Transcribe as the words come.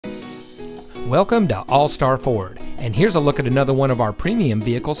Welcome to All-Star Ford, and here's a look at another one of our premium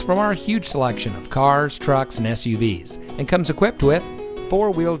vehicles from our huge selection of cars, trucks, and SUVs, and comes equipped with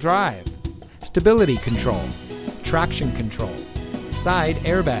four-wheel drive, stability control, traction control, side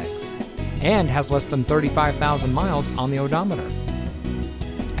airbags, and has less than 35,000 miles on the odometer.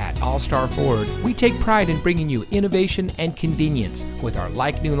 At All-Star Ford, we take pride in bringing you innovation and convenience with our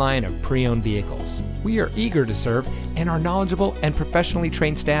like-new line of pre-owned vehicles. We are eager to serve, and our knowledgeable and professionally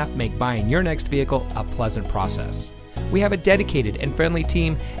trained staff make buying your next vehicle a pleasant process. We have a dedicated and friendly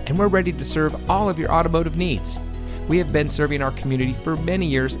team, and we're ready to serve all of your automotive needs. We have been serving our community for many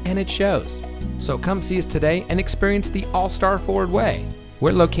years, and it shows. So come see us today and experience the All-Star Ford way.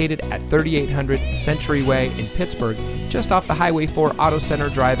 We're located at 3800 Century Way in Pittsburgh, just off the Highway 4 Auto Center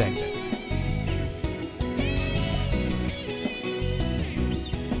Drive exit.